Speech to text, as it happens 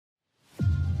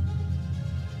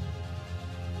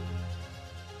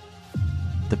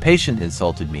The patient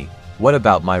insulted me. What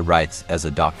about my rights as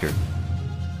a doctor?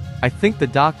 I think the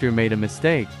doctor made a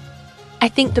mistake. I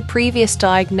think the previous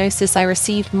diagnosis I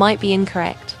received might be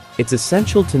incorrect. It's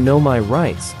essential to know my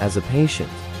rights as a patient.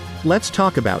 Let's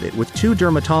talk about it with two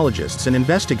dermatologists and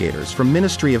investigators from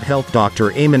Ministry of Health,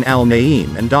 Dr. Ayman Al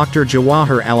Naeem and Dr.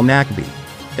 Jawaher AlNaqbi.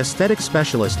 Aesthetic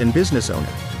specialist and business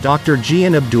owner, Dr.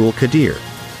 Jeehan Abdul Qadir.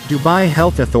 Dubai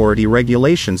Health Authority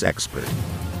regulations expert.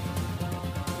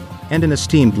 And an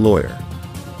esteemed lawyer.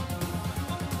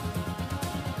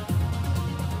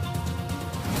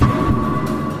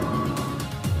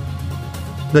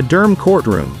 The Derm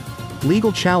Courtroom.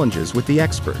 Legal challenges with the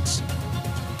experts.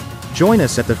 Join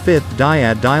us at the 5th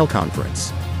Dyad Dial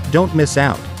Conference. Don't miss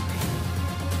out.